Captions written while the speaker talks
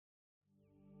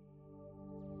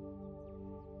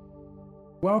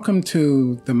Welcome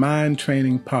to the Mind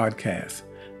Training Podcast.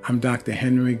 I'm Dr.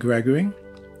 Henry Gregory,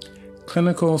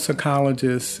 clinical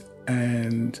psychologist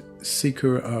and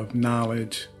seeker of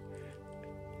knowledge,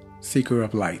 seeker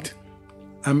of light.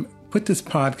 I put this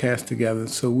podcast together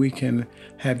so we can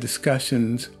have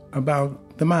discussions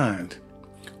about the mind.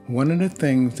 One of the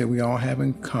things that we all have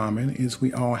in common is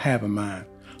we all have a mind,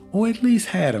 or at least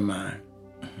had a mind.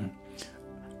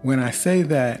 When I say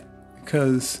that,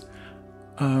 because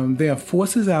there are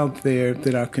forces out there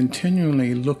that are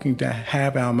continually looking to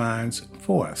have our minds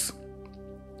for us.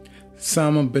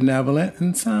 Some are benevolent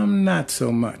and some not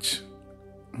so much.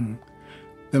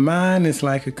 The mind is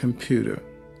like a computer.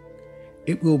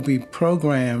 It will be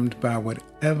programmed by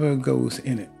whatever goes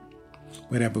in it.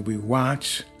 Whatever we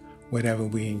watch, whatever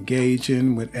we engage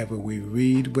in, whatever we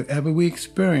read, whatever we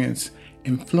experience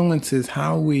influences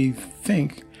how we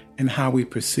think and how we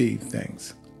perceive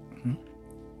things.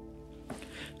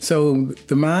 So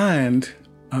the mind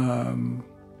can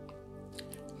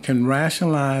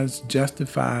rationalize,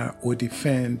 justify, or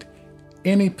defend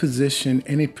any position,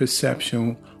 any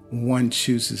perception one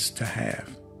chooses to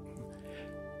have.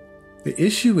 The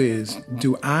issue is,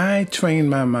 do I train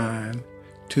my mind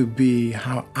to be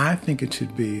how I think it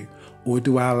should be, or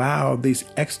do I allow these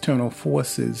external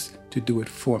forces to do it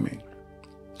for me?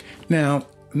 Now,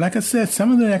 like I said,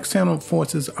 some of the external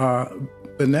forces are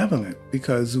benevolent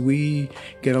because we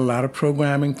get a lot of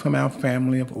programming from our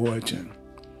family of origin.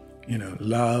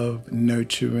 Love,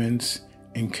 nurturance,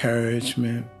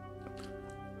 encouragement,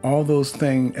 all those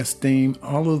things, esteem,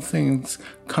 all those things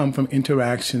come from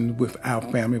interaction with our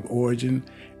family of origin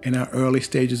in our early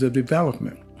stages of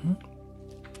development.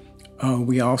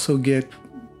 We also get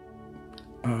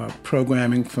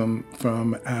programming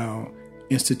from our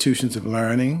institutions of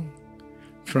learning,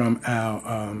 from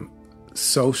our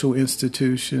social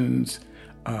institutions,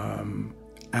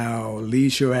 our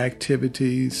leisure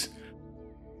activities.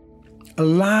 A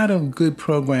lot of good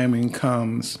programming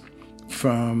comes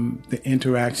from the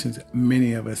interactions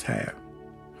many of us have.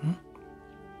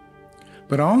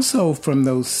 But also from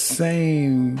those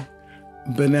same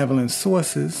benevolent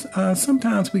sources,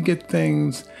 sometimes we get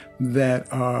things that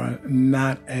are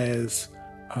not as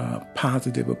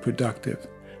positive or productive.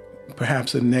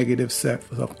 Perhaps a negative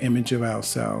self-image of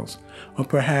ourselves, or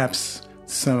perhaps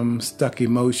some stuck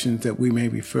emotions that we may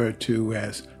refer to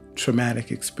as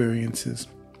traumatic experiences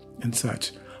and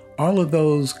such. All of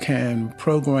those can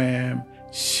program,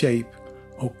 shape,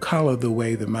 or color the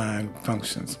way the mind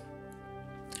functions.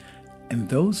 And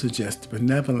those are just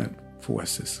benevolent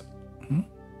forces.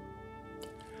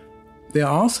 There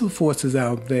are also forces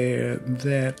out there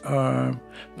that are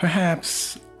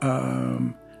perhaps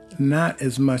not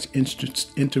as much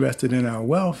interested in our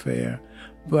welfare,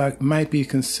 but might be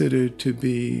considered to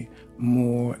be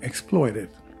more exploitive,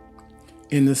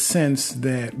 in the sense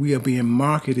that we are being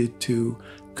marketed to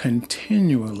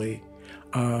continually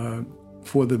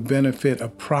for the benefit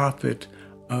of profit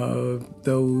of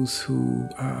those who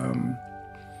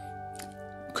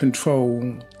control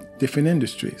different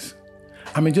industries.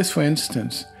 Just for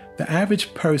instance, the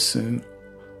average person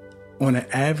on an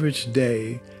average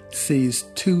day sees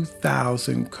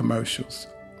 2,000 commercials.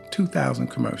 2,000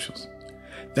 commercials.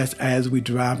 That's as we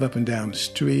drive up and down the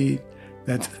street.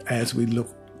 That's as we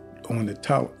look on the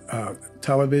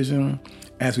television,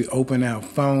 as we open our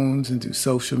phones and do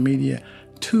social media.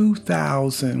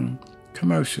 2,000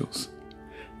 commercials.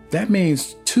 That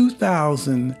means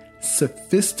 2,000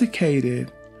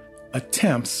 sophisticated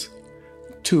attempts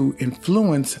to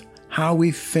influence how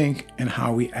we think and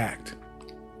how we act,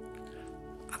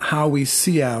 how we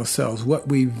see ourselves, what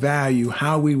we value,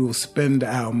 how we will spend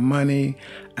our money,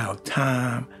 our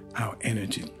time, our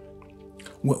energy,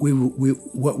 what we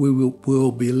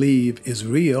will believe is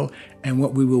real and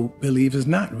what we will believe is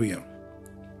not real.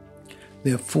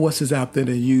 There are forces out there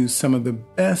that use some of the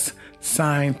best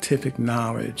scientific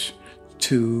knowledge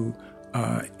to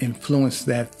influence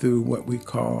that through what we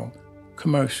call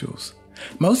commercials.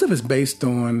 Most of it's based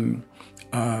on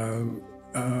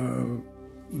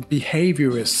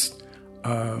behaviorist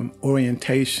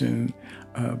orientation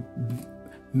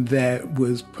that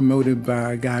was promoted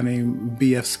by a guy named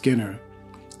B.F. Skinner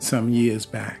some years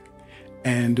back.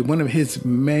 And one of his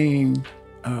main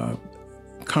written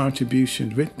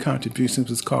contributions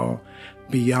was called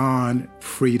Beyond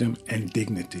Freedom and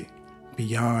Dignity.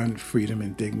 Beyond Freedom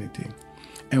and Dignity.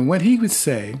 And what he would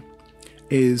say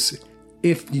is,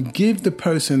 if you give the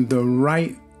person the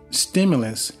right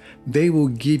stimulus, they will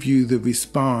give you the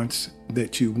response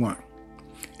that you want.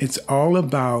 It's all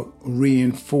about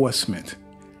reinforcement.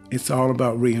 It's all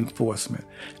about reinforcement.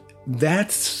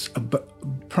 That's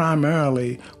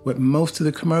primarily what most of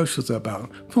the commercials are about.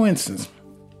 For instance,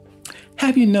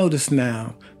 have you noticed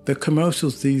now the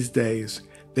commercials these days,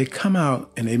 they come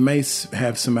out and they may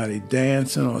have somebody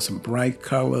dancing or some bright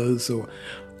colors or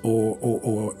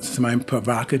some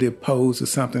provocative pose or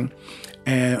something,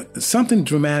 and something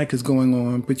dramatic is going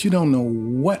on, but you don't know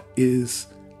what is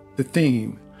the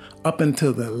theme. Up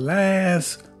until the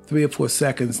last 3 or 4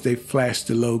 seconds, they flash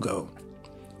the logo.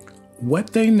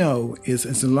 What they know is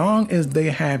as long as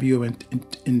they have your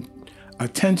in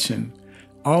attention,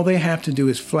 all they have to do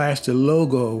is flash the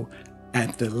logo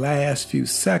at the last few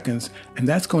seconds, and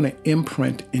that's going to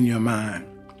imprint in your mind.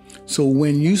 So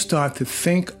when you start to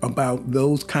think about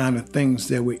those kind of things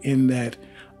that were in that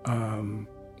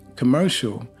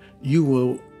commercial, you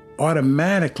will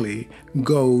automatically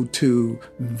go to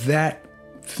that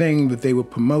thing that they were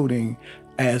promoting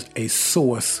as a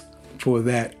source for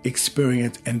that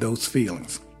experience and those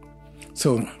feelings.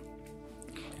 So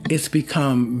it's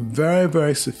become very,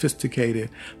 very sophisticated,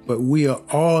 but we are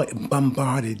all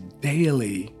bombarded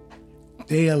daily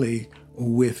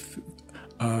with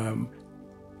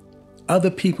other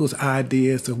people's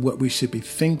ideas of what we should be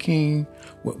thinking,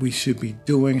 what we should be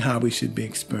doing, how we should be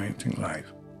experiencing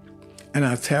life. And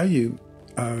I'll tell you,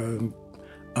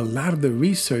 a lot of the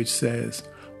research says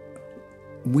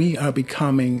we are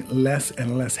becoming less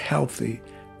and less healthy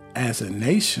as a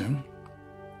nation,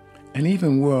 and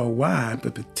even worldwide,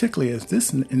 but particularly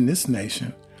in this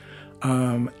nation,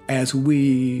 as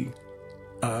we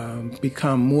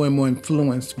become more and more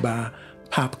influenced by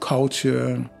pop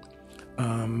culture,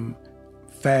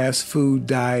 fast food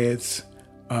diets,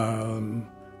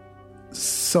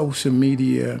 social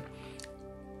media,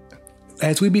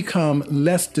 as we become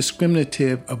less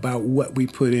discriminative about what we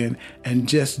put in and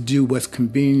just do what's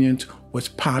convenient, what's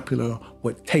popular,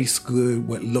 what tastes good,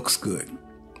 what looks good.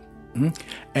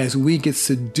 As we get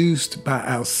seduced by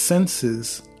our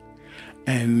senses,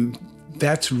 and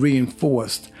that's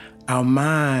reinforced, our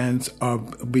minds are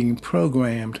being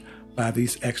programmed by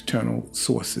these external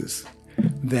sources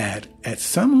that at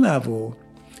some level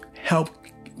help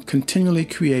continually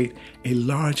create a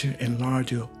larger and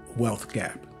larger wealth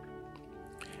gap.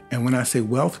 And when I say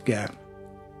wealth gap,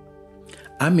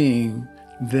 I mean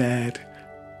that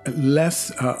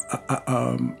less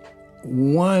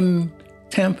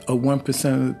 1/10 of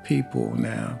 1% of the people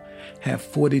now have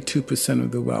 42%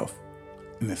 of the wealth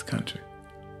in this country.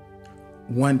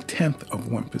 1/10 of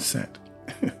 1%.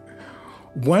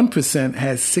 1%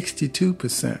 has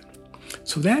 62%.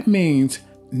 So that means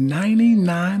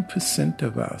 99%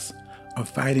 of us are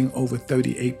fighting over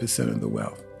 38% of the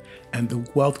wealth. And the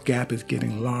wealth gap is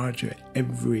getting larger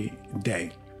every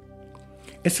day.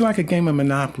 It's like a game of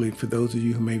Monopoly for those of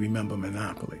you who may remember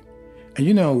Monopoly. And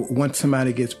you know, once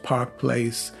somebody gets Park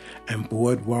Place and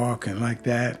Boardwalk and like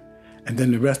that, and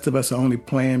then the rest of us are only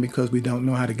playing because we don't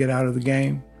know how to get out of the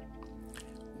game,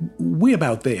 we're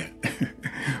about there.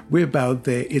 We're about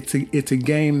there. It's a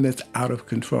game that's out of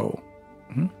control,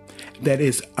 that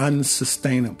is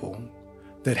unsustainable,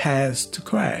 that has to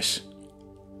crash.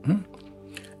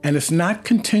 And it's not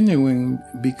continuing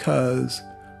because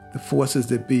the forces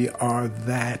that be are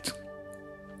that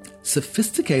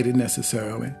sophisticated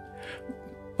necessarily,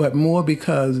 but more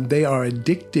because they are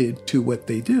addicted to what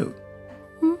they do.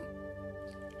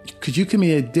 Because you can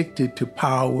be addicted to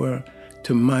power,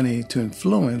 to money, to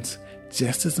influence,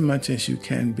 just as much as you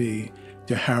can be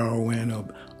to heroin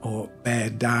or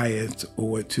bad diets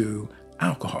or to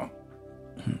alcohol.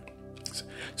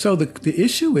 So the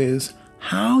issue is,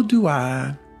 how do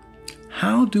I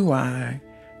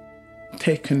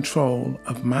take control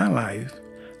of my life?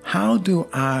 How do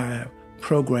I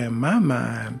program my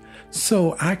mind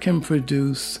so I can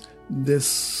produce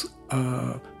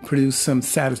some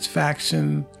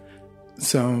satisfaction,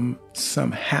 some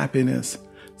happiness,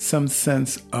 some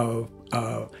sense of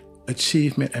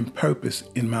achievement and purpose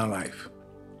in my life?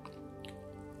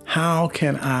 How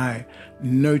can I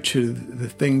nurture the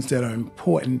things that are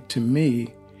important to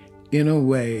me in a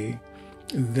way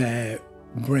that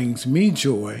brings me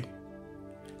joy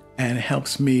and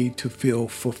helps me to feel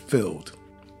fulfilled?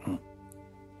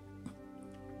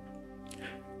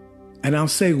 And I'll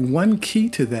say one key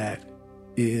to that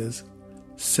is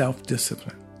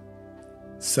self-discipline.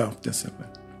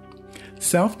 Self-discipline.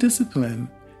 Self-discipline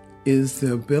is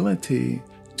the ability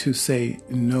to say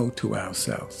no to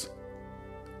ourselves.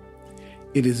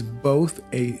 It is both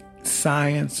a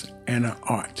science and an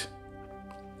art.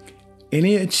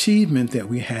 Any achievement that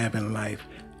we have in life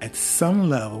at some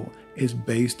level is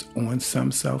based on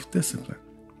some self-discipline.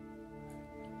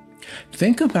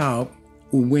 Think about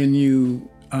when you,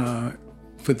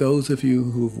 for those of you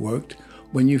who've worked,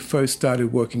 when you first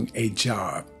started working a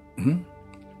job.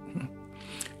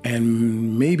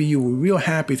 And maybe you were real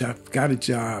happy that I've got a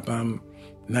job. I'm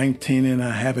 19 and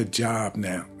I have a job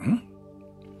now.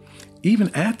 Even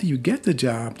after you get the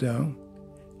job, though,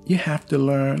 you have to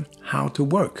learn how to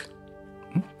work,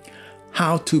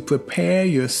 how to prepare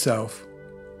yourself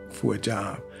for a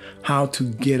job, how to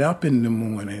get up in the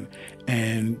morning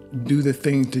and do the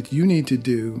things that you need to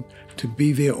do to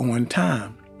be there on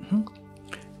time.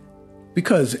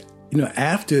 Because,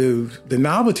 after the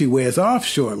novelty wears off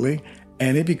shortly,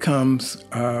 and it becomes,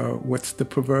 what's the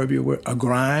proverbial word, a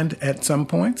grind at some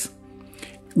points.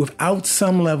 Without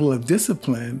some level of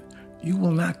discipline, you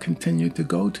will not continue to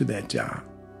go to that job.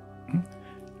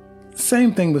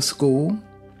 Same thing with school.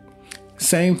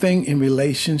 Same thing in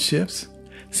relationships.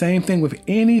 Same thing with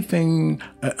anything,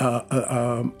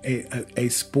 a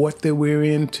sport that we're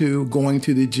into, going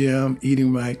to the gym,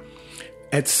 eating right.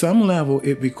 At some level,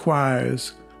 it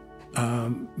requires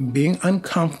being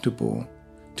uncomfortable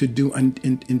to do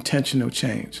intentional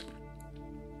change.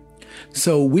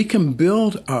 So we can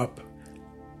build up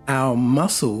our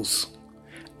muscles,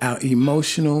 our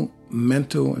emotional,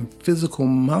 mental, and physical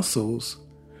muscles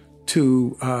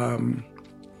to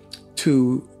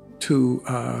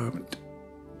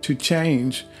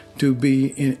change, to be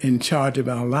in charge of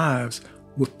our lives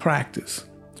with practice.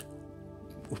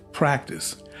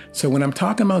 So when I'm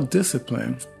talking about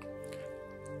discipline,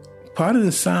 part of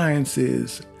the science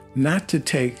is not to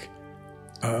take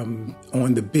on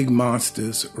the big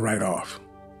monsters right off.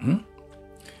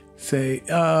 Say,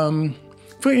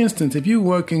 for instance, if you're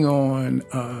working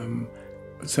on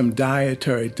some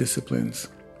dietary disciplines,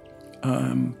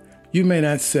 you may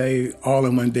not say all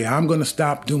in one day, I'm going to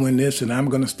stop doing this and I'm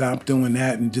going to stop doing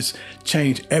that and just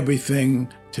change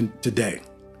everything today.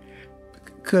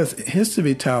 Because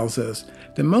history tells us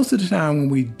that most of the time when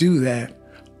we do that,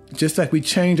 just like we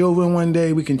change over in one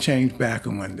day, we can change back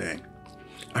in one day.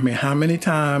 I mean, how many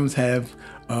times have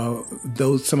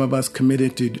some of us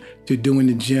committed to doing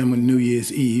the gym on New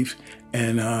Year's Eve,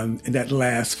 and that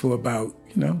lasts for about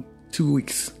 2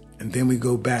 weeks, and then we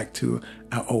go back to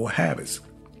our old habits.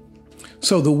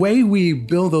 So the way we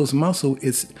build those muscles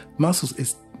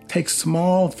is take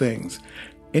small things.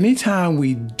 Anytime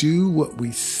we do what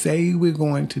we say we're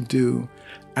going to do,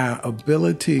 our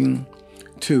ability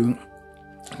to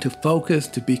focus,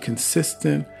 to be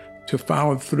consistent, to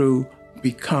follow through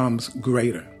becomes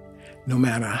greater, no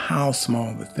matter how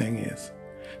small the thing is.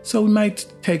 So we might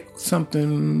take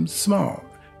something small.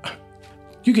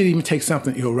 You could even take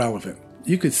something irrelevant.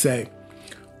 You could say,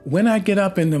 when I get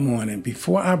up in the morning,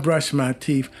 before I brush my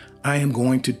teeth, I am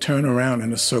going to turn around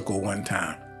in a circle one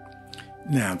time.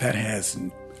 Now, that has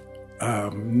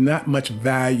not much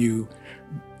value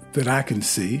that I can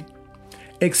see,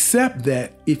 except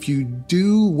that if you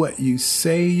do what you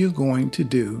say you're going to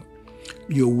do,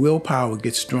 your willpower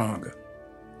gets stronger.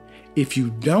 If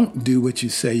you don't do what you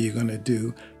say you're going to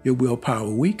do, your willpower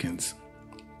weakens.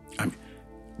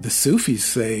 The Sufis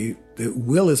say that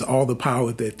will is all the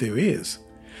power that there is.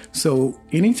 So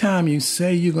anytime you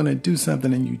say you're going to do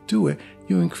something and you do it,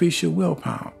 you increase your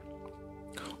willpower.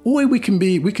 Or we can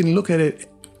look at it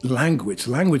language.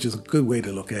 Language is a good way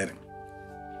to look at it.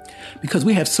 Because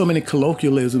we have so many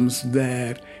colloquialisms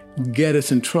that get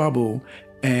us in trouble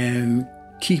and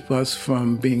keep us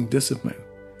from being disciplined.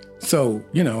 So,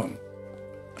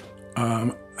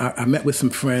 I met with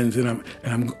some friends and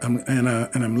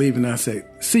I'm leaving. And I say,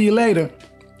 "See you later."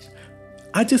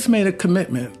 I just made a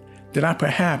commitment that I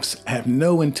perhaps have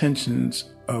no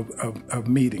intentions of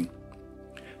meeting.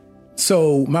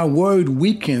 So my word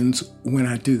weakens when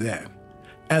I do that,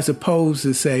 as opposed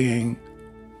to saying,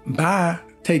 "Bye,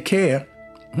 take care."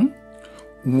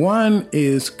 One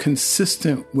is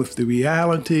consistent with the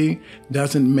reality,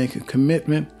 doesn't make a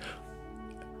commitment.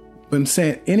 But I'm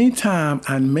saying anytime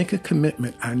I make a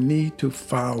commitment, I need to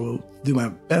do my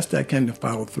best I can to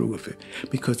follow through with it.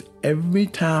 Because every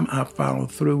time I follow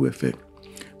through with it,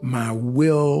 my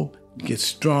will gets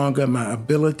stronger, my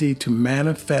ability to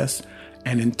manifest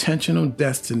an intentional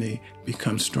destiny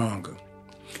becomes stronger.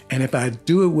 And if I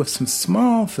do it with some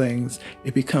small things,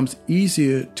 it becomes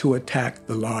easier to attack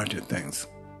the larger things.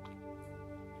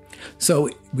 So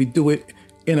we do it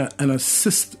in a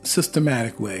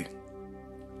systematic way.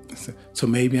 So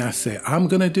maybe I say, I'm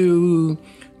going to do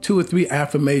 2 or 3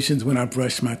 affirmations when I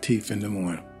brush my teeth in the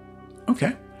morning.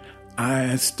 Okay.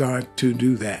 I start to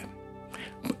do that.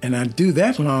 And I do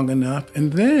that long enough,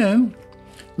 and then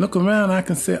look around, I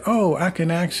can say, I can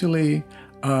actually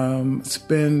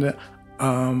spend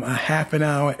a half an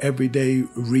hour every day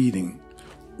reading.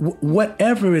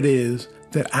 Whatever it is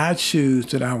that I choose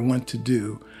that I want to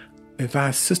do, if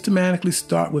I systematically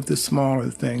start with the smaller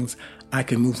things, I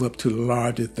can move up to the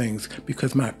larger things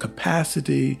because my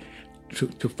capacity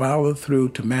to follow through,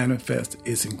 to manifest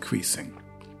is increasing.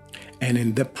 And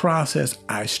in the process,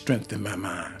 I strengthen my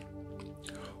mind.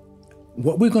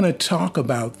 What we're going to talk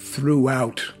about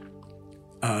throughout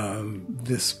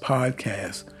this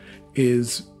podcast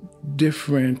is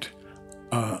different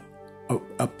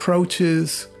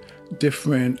approaches,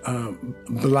 different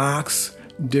blocks,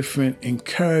 different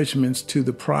encouragements to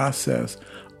the process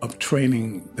of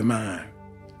training the mind.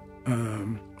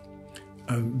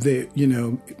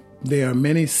 There are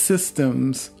many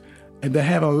systems that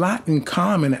have a lot in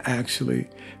common, actually,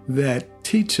 that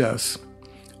teach us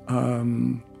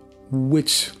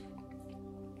which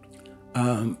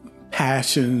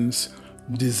passions,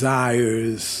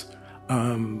 desires,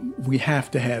 we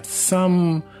have to have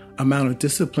some amount of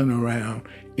discipline around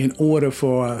in order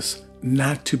for us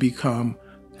not to become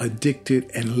addicted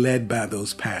and led by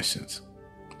those passions.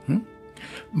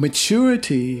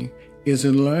 Maturity is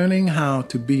in learning how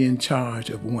to be in charge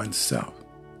of oneself.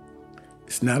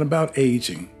 It's not about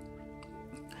aging.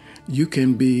 You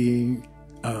can be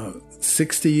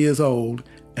 60 years old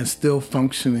and still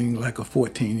functioning like a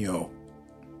 14-year-old.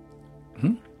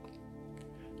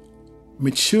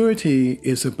 Maturity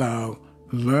is about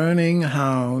learning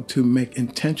how to make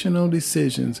intentional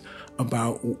decisions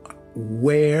about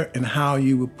where and how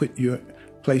you will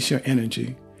place your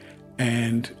energy,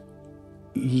 and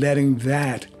letting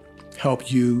that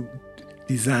help you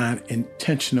design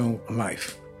intentional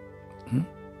life,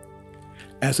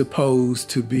 as opposed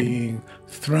to being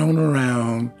thrown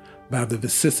around by the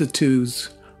vicissitudes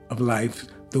of life,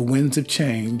 the winds of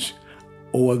change,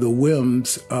 or the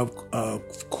whims of the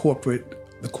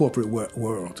corporate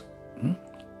world.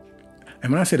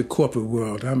 And when I say the corporate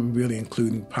world, I'm really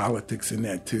including politics in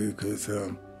that too, because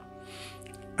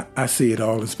I see it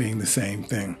all as being the same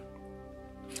thing.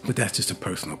 But that's just a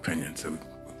personal opinion, so we'll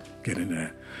get into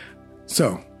that.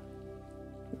 So,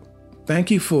 thank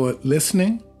you for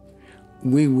listening.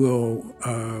 We will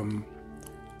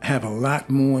have a lot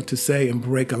more to say and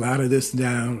break a lot of this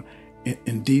down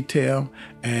in detail,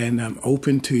 and I'm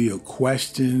open to your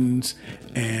questions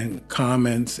and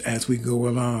comments as we go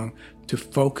along to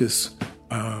focus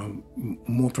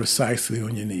more precisely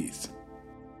on your needs.